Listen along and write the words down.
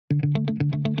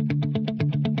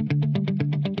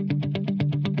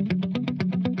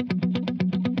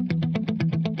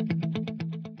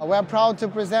We're proud to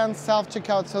present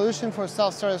self-checkout solution for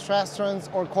self-service restaurants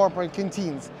or corporate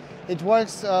canteens. It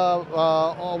works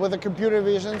with a computer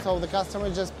vision, so the customer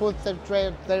just puts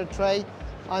their tray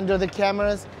under the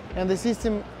cameras and the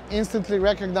system instantly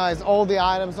recognizes all the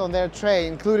items on their tray,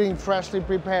 including freshly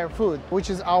prepared food, which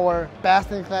is our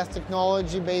best-in-class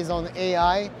technology based on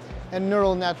AI and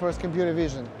neural networks computer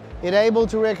vision. It's able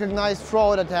to recognize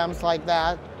fraud attempts like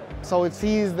that, so it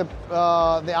sees the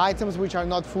items which are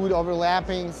not food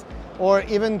overlappings or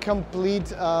even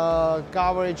complete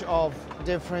coverage of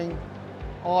different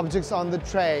objects on the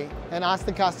tray and ask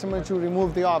the customer to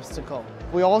remove the obstacle.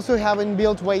 We also have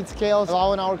inbuilt weight scales,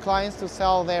 allowing our clients to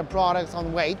sell their products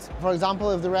on weight. For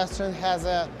example, if the restaurant has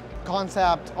a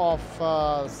concept of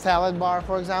salad bar,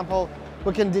 for example,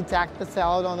 we can detect the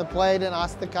salad on the plate and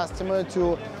ask the customer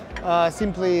to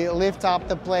simply lift up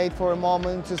the plate for a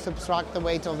moment to subtract the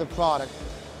weight of the product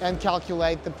and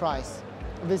calculate the price.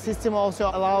 The system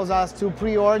also allows us to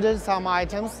pre-order some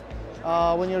items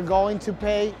when you're going to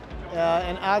pay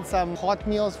and add some hot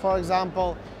meals, for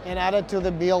example, and add it to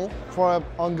the bill for an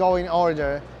ongoing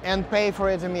order and pay for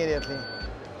it immediately.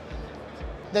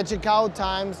 The checkout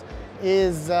times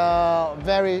is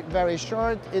very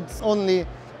short. It's only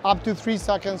up to 3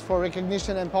 seconds for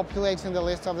recognition and populating the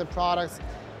list of the products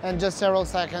and just several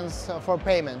seconds for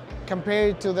payment.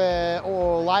 Compared to the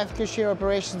live cashier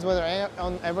operations, where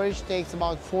on average takes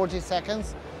about 40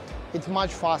 seconds, it's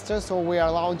much faster, so we are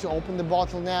allowed to open the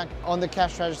bottleneck on the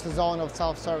cash register zone of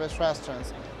self-service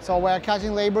restaurants. So we're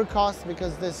cutting labor costs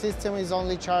because the system is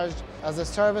only charged as a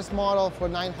service model for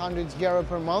 900 euro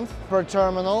per month per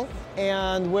terminal,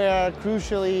 and we're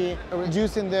crucially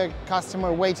reducing the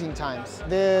customer waiting times.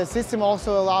 The system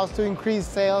also allows to increase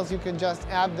sales. You can just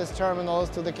add these terminals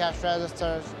to the cash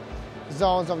register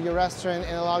zones of your restaurant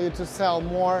and allow you to sell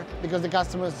more because the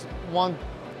customers want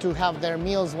to have their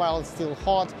meals while it's still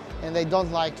hot and they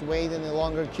don't like to wait in the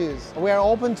longer queues. We are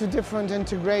open to different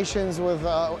integrations with,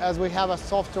 as we have a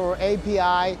software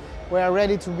API, we are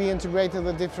ready to be integrated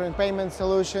with different payment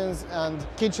solutions and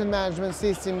kitchen management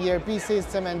system, ERP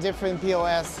system, and different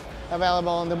POS available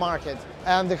on the market.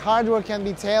 And the hardware can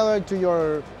be tailored to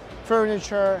your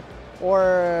furniture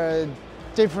or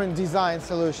different design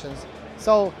solutions.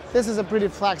 So this is a pretty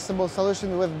flexible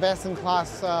solution with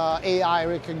best-in-class AI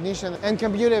recognition and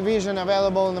computer vision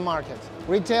available in the market.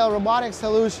 Retail robotic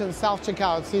solution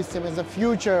self-checkout system is the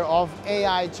future of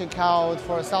AI checkout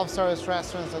for self-service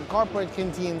restaurants and corporate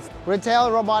canteens.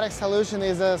 Retail robotic solution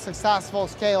is a successful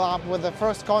scale-up with the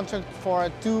first contract for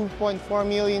 2.4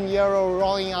 million euro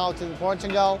rolling out in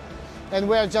Portugal, and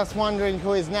we're just wondering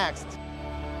who is next.